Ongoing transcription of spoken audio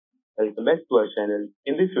Welcome back to our channel.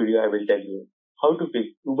 In this video, I will tell you how to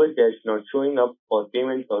fix Uber Cash not showing up for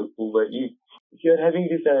payments on Uber Eats. If you are having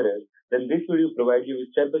this error, then this video provides you with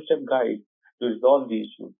step-by-step guide to resolve the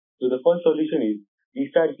issue. So the first solution is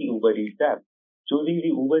restart the Uber Eats app. Choosing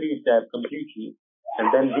the Uber Eats app completely and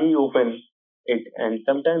then reopen it, and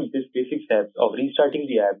sometimes these basic steps of restarting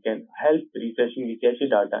the app can help refreshing the cache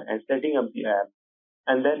data and setting up the app,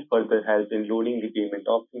 and then further help in loading the payment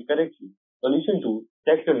option correctly. Solution 2.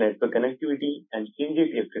 Check your network connectivity and change it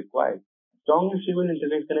if required. Strong and stable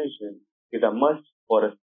internet connection is a must for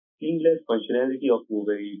a seamless functionality of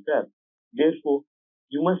Uber Eats app. Therefore,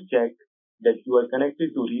 you must check that you are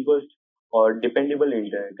connected to robust or dependable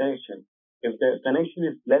internet connection. If the connection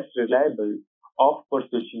is less reliable, opt for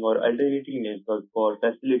switching or alternating network for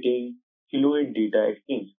facilitating fluid data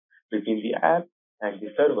exchange between the app and the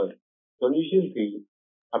server. Solution 3.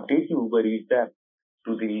 Update the Uber Eats app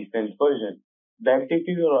to the recent version. The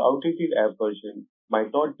outdated or outdated app version might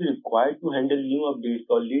not be required to handle new updates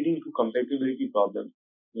or leading to compatibility problems.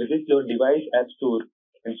 Visit your device app store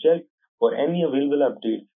and check for any available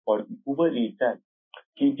updates for Uber Eats app.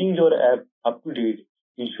 Keeping your app up to date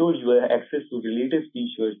ensures you have access to the latest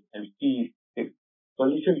features and fees.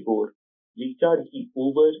 Solution 4. Restart the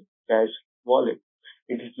Uber Cash wallet.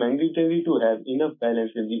 It is mandatory to have enough balance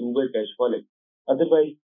in the Uber Cash wallet.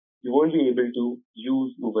 Otherwise, you won't be able to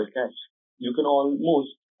use Uber Cash. You can almost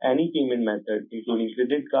any payment method, including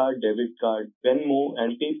credit card, debit card, Venmo,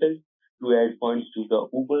 and PayPal, to add points to the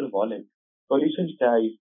Uber wallet. Solution 5.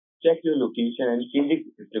 Check your location and change it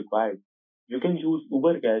if required. You can use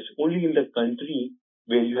Uber Cash only in the country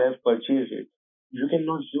where you have purchased it. You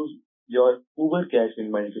cannot use your Uber Cash in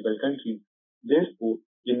multiple countries. Therefore,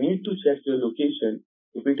 you need to check your location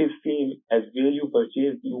if it is same as where you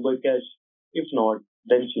purchased the Uber Cash. If not,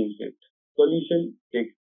 then change it. Solution 6.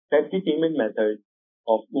 Set the payment method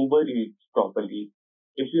of Uber Eats properly.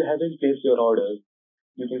 If you haven't placed your orders,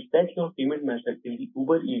 you can set your payment method in the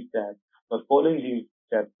Uber Eats app by following these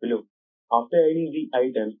steps below. After adding the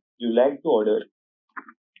items you like to order,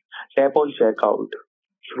 tap on Checkout.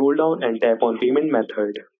 Scroll down and tap on Payment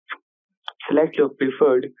Method. Select your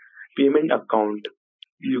preferred payment account.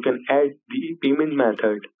 You can add the payment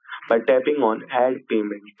method by tapping on Add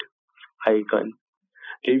Payment icon.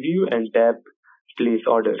 Review and tap Place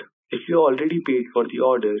Order. If you already paid for the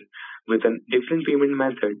order with a different payment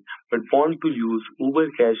method but want to use Uber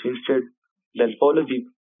Cash instead, then follow the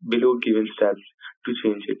below given steps to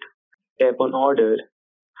change it. Tap on Order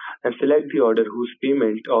and select the order whose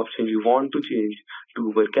payment option you want to change to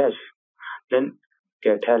Uber Cash. Then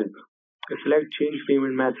get help. Select Change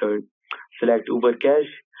Payment Method, select Uber Cash,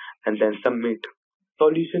 and then Submit.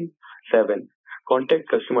 Solution 7. Contact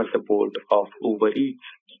customer support of Uber Eats.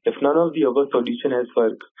 If none of the above solution has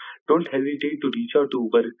worked, don't hesitate to reach out to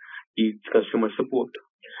Uber Eats customer support.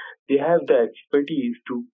 They have the expertise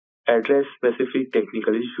to address specific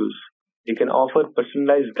technical issues. They can offer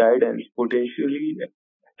personalized guidance, potentially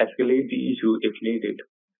escalate the issue if needed.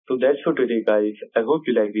 So that's for today, guys. I hope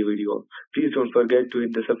you liked the video. Please don't forget to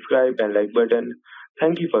hit the subscribe and like button.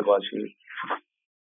 Thank you for watching.